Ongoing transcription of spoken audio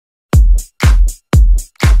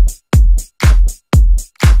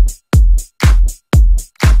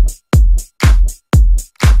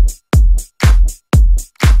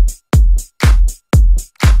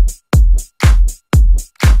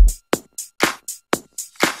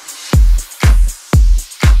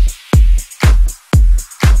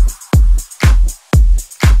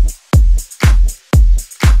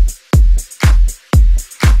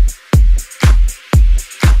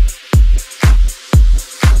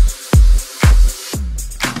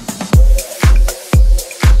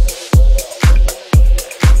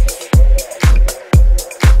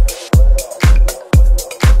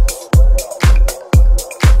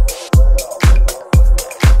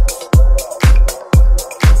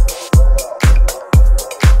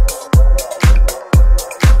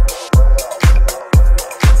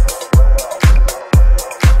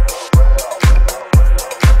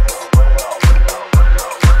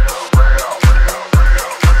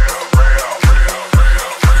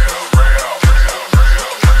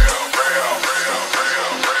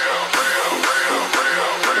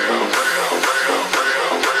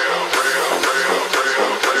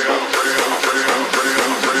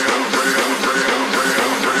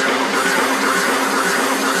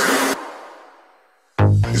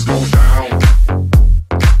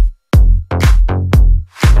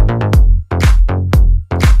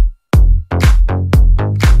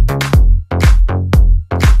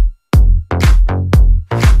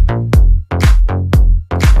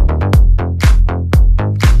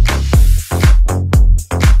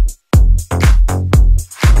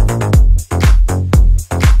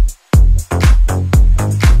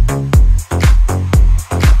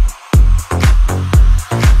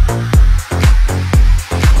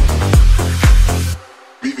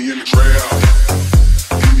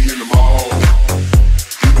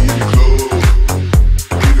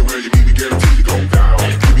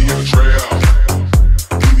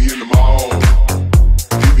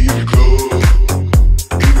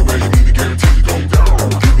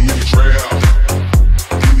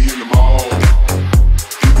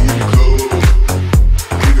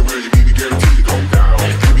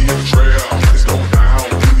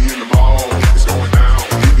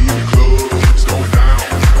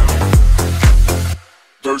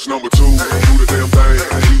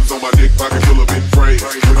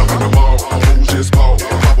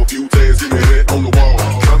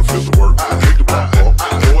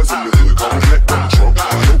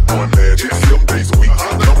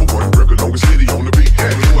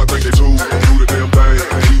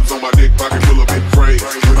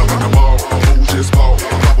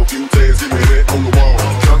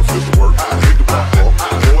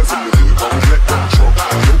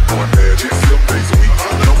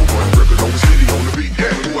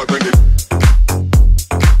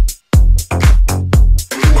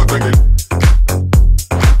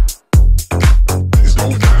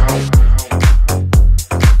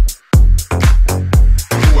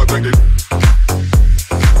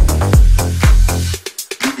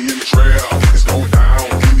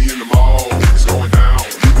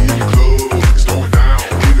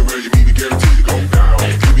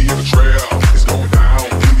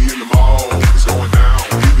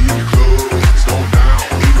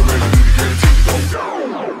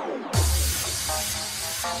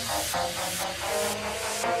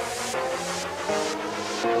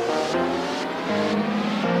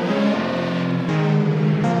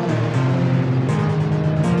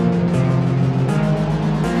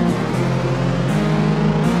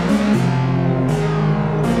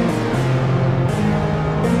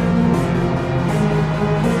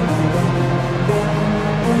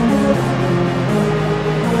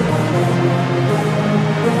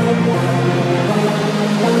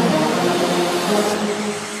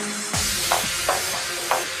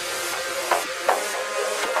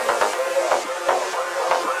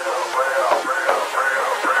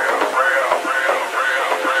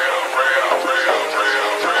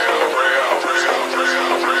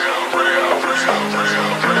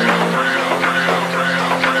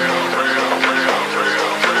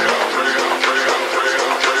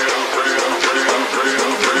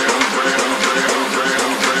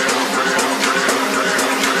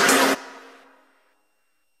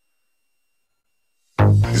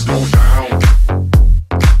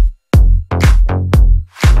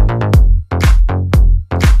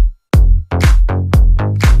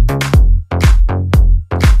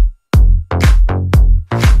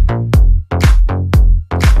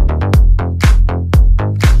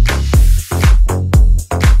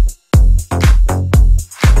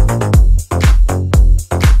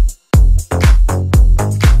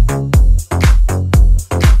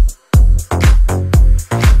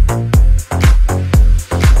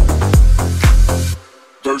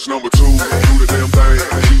Verse number 2, do the damn thing.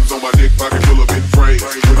 Jeans on my neck, pocket full of big frames.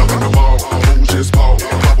 When I'm in the mall, hoes just ball.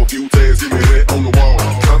 Pop a few tags, give me that on the wall.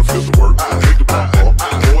 Time to flip the work, hate the pop off.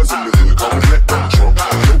 Boys in the hood, call me black on the trunk.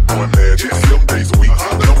 No one mad, chicks 7 days a week.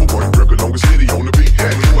 The number one record, longest city on the beat.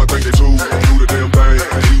 Who I think they too, do the damn thing.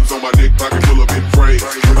 Jeans on my neck, pocket full of big frames.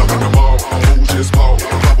 When I'm in the mall, hoes just ball.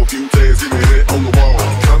 Pop a few tags, give me that on the wall.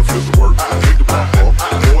 Time to flip the work, hate the pop off.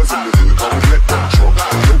 Boys in the hood, call me black on the trunk.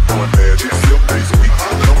 No one mad, chicks 7 days a week.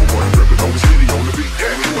 The number one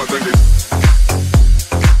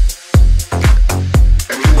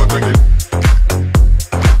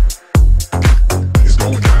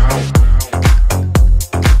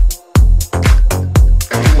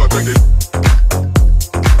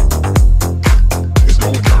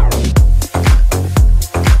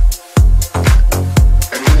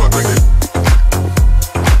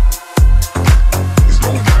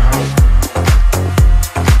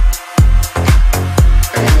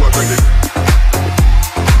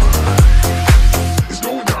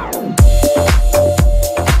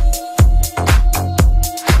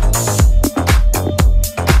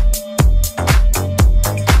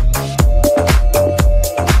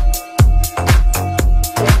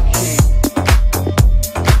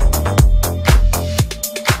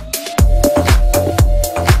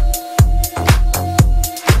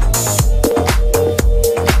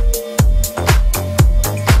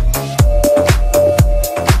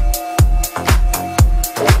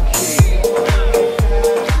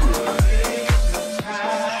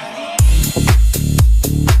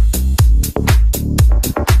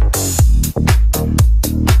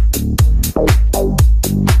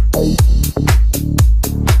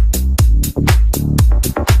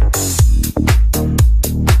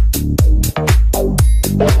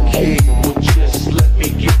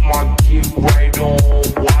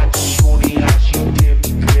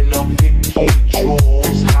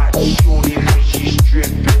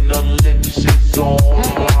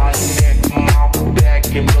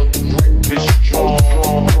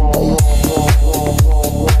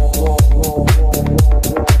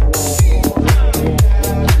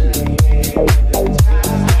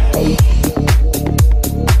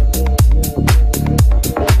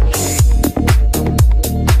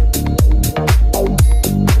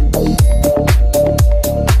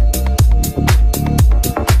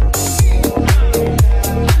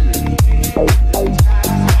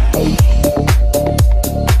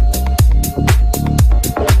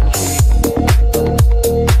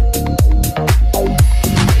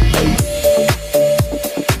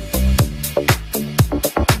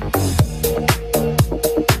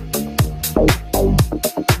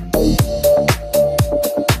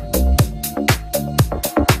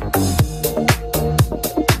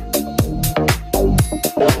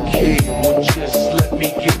Okay, well just let me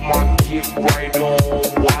get my get right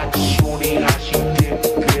on. Watch shorty how she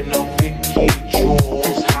dipping her Vicky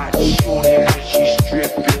drawers. Hot shorty when she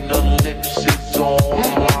stripping, her lips is on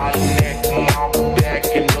my neck, my back,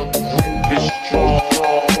 and the grip is strong.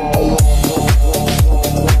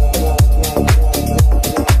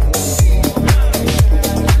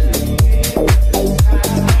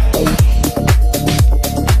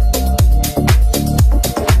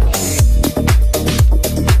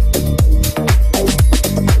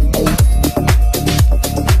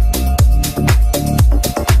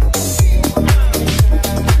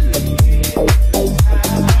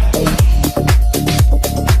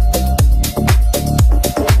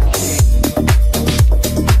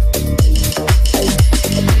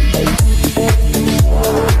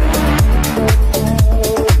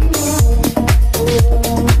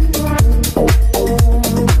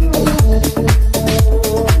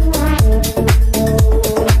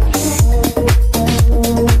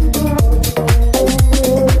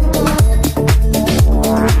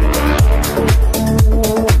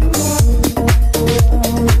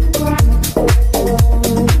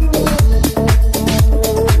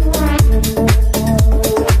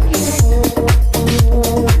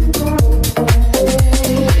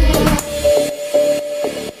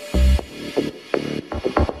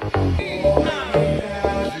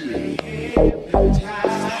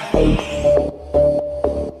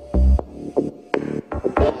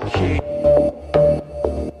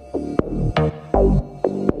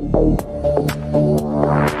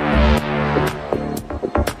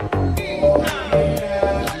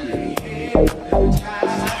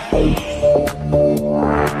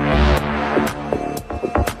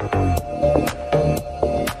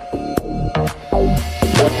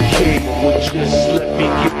 Just let me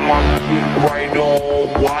get my get right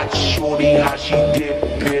on. Watch shorty how she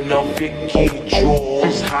dipping her Vicky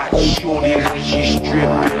drawers. Hot shorty when she stripping,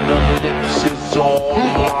 her lips is on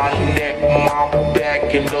my neck, my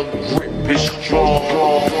back, and the grip is strong.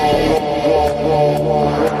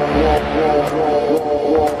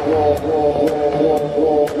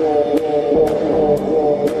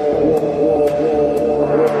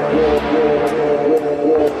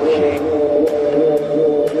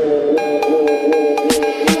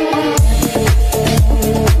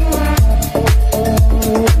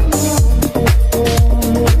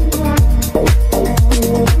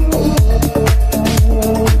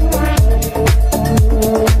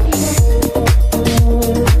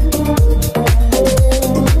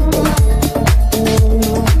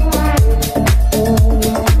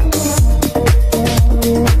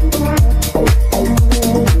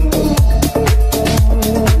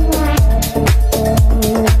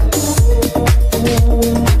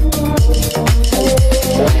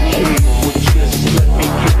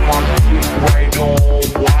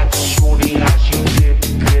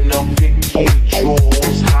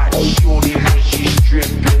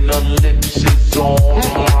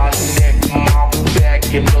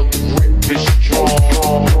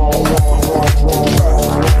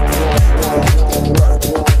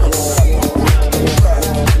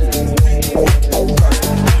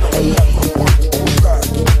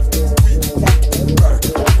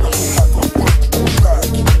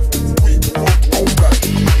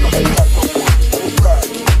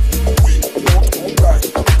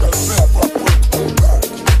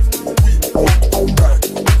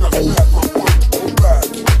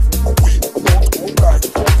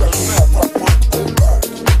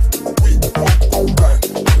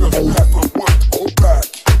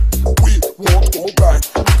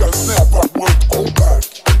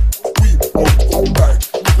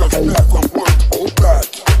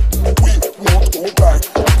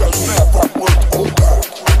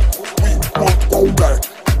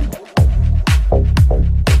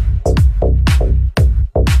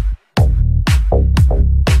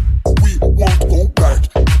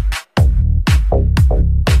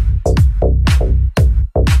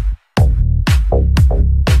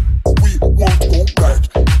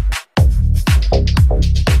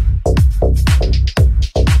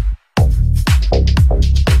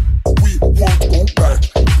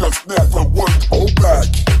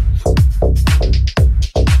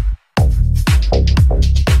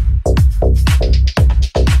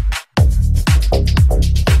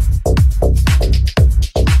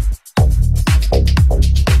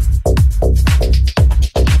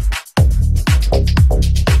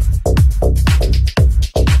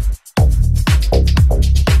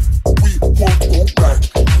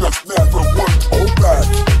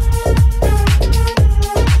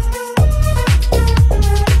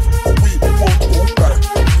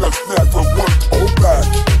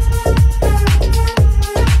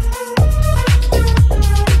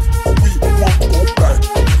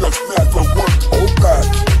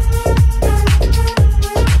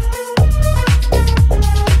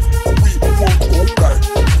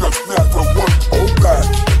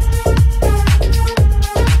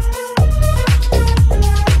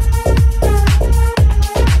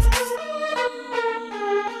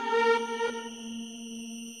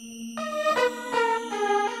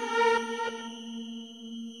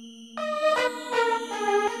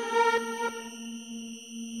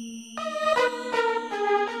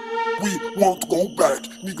 We won't go back,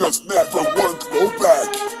 niggas never want to go back.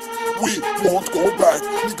 We won't go back,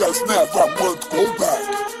 niggas never want to go back.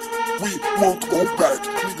 We won't go back,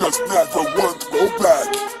 niggas never want to go back.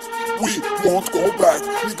 We won't go back,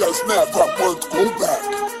 niggas never want to go back.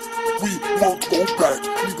 We won't go back,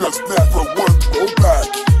 niggas never want to go back.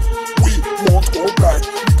 We won't go back,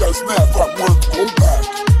 niggas never want to go back.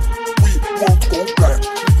 We won't go back,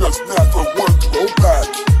 niggas never want to go back.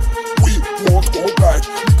 We won't go back,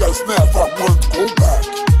 niggas never want to go back.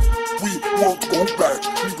 We won't go back,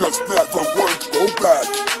 niggas never want to go back.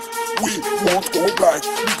 We won't go back,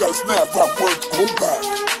 niggas never want to go back.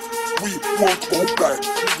 We won't go back,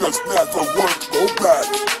 niggas never want to go back.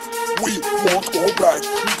 We won't go back,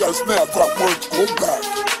 niggas never want to go back.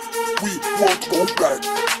 We won't go back.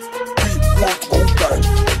 We won't go back.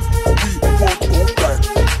 We won't go back. We won't go back.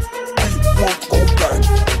 We won't go back.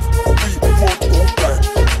 We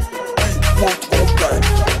won't go back.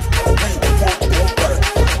 We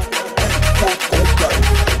won't go back.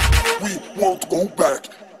 We won't go back.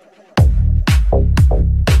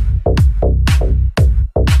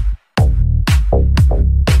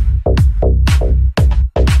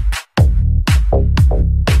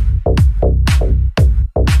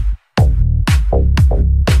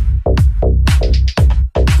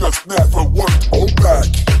 Never want to go back.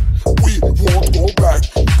 We won't go back.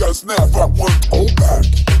 Cause never want to go back.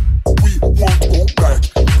 We won't go back.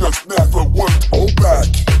 Cause never want to go back.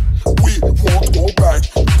 We won't go back.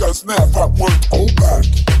 Cause never want to go back.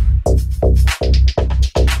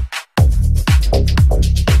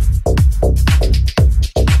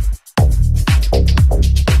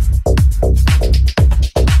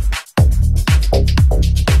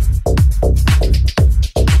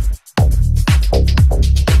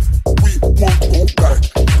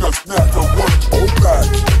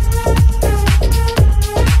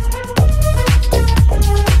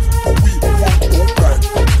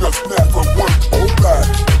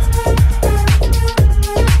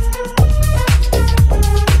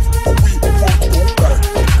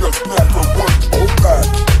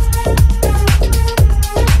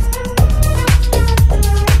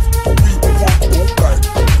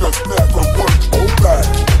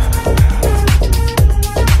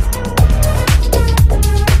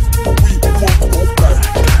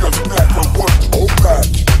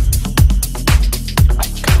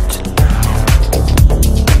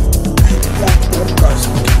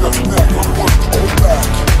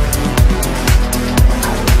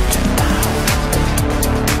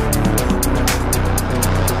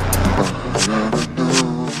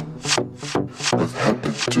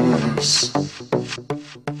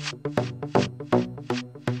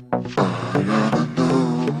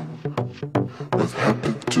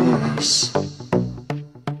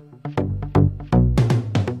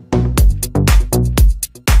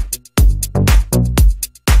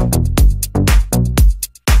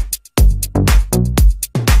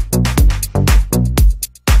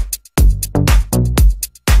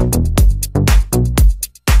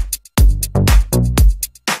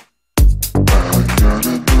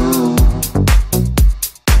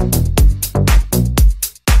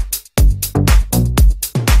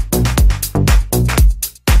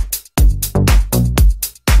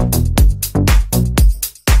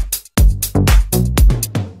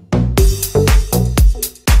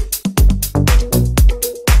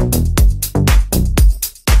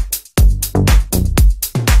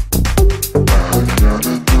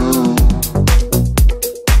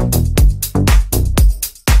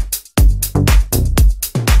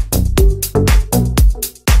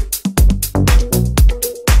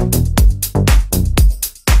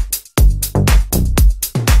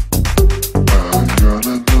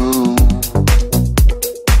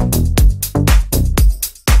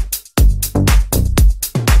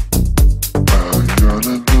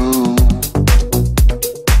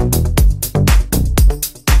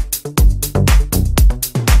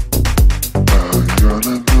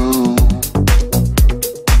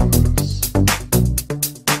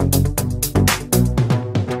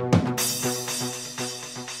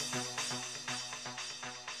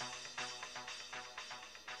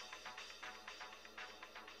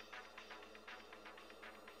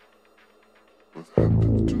 What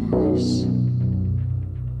happened to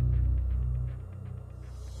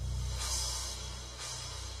us?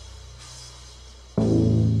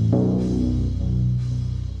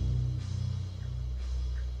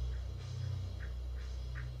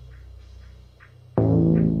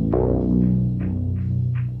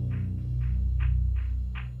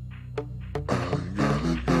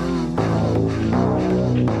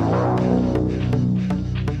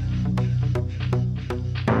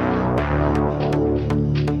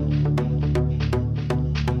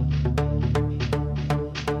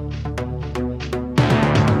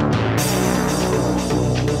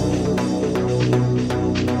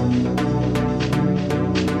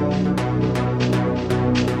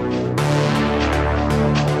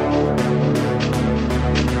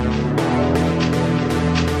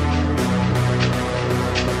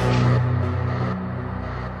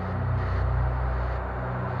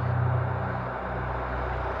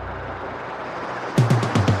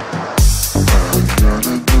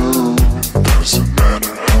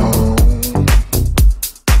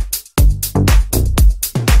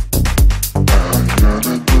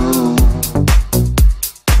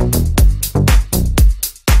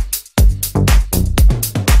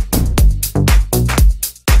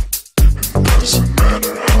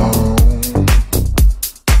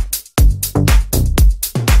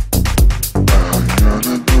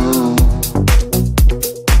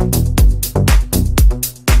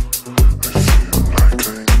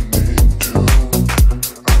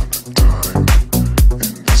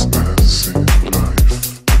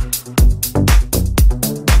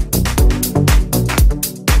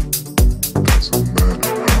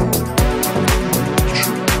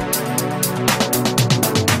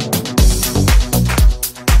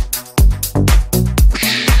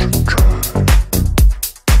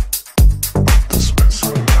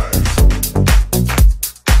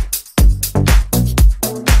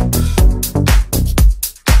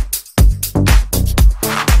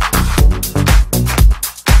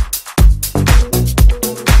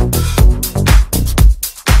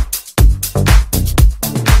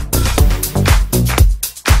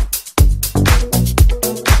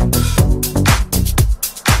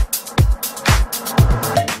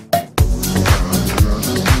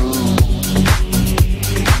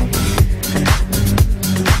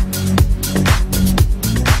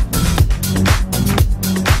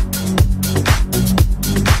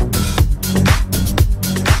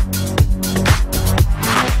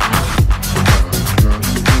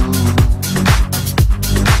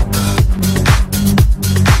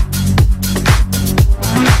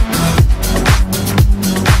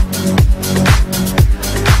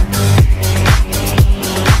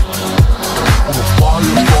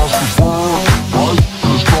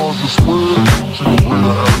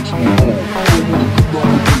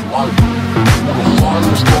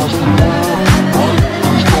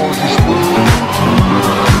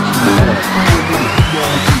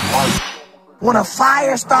 When a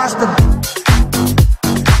fire starts to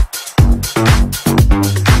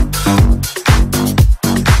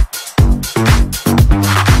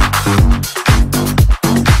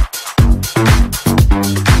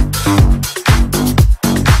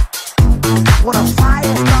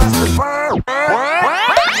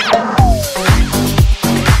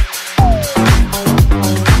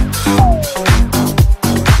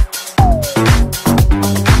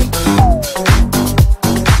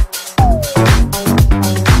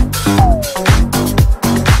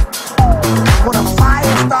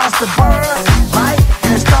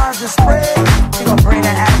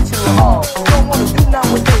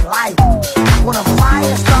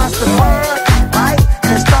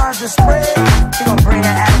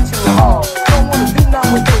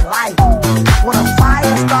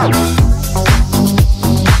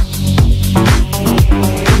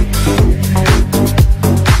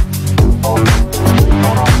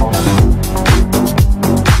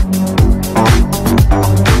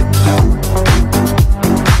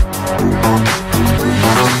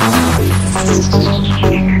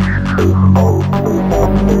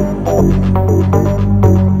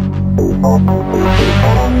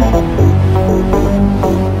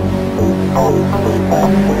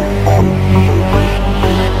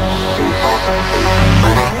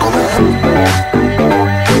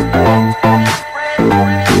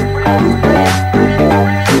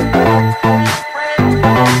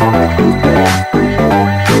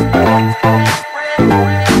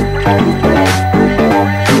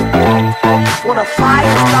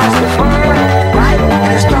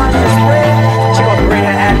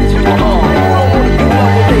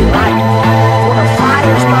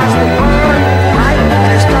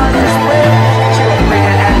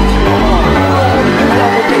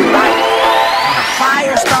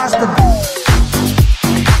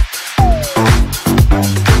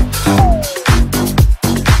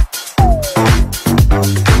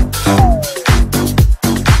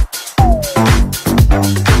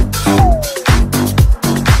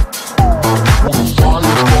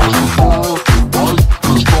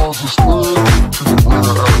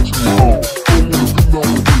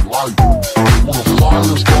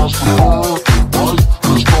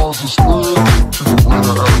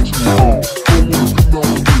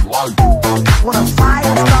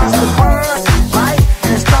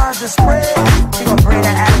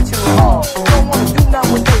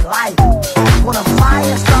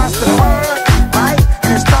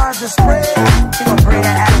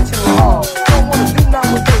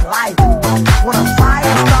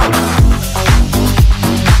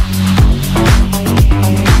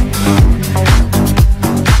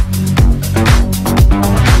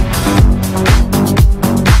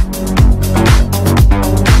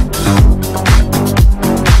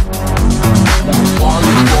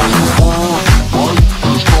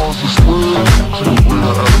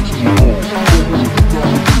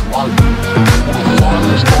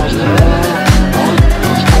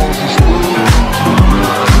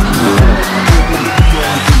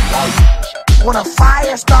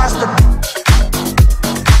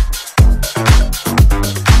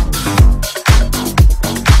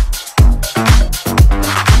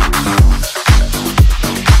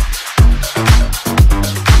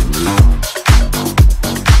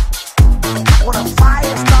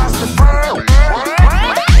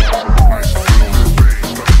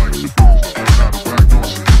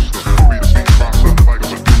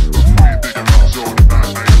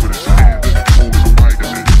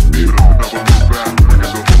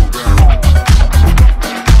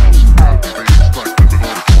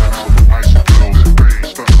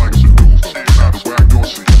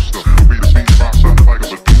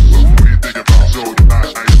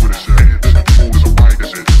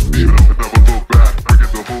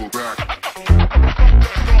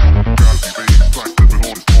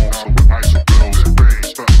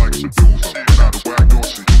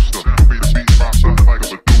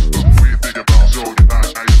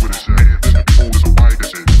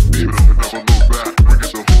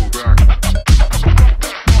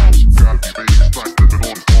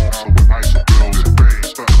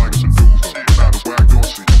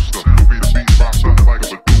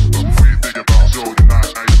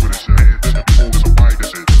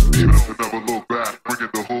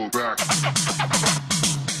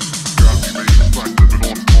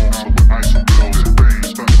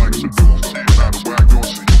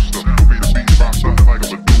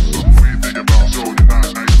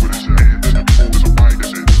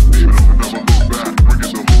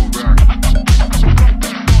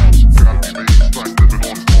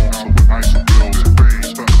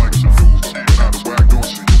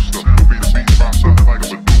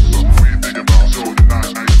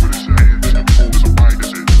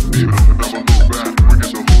Even if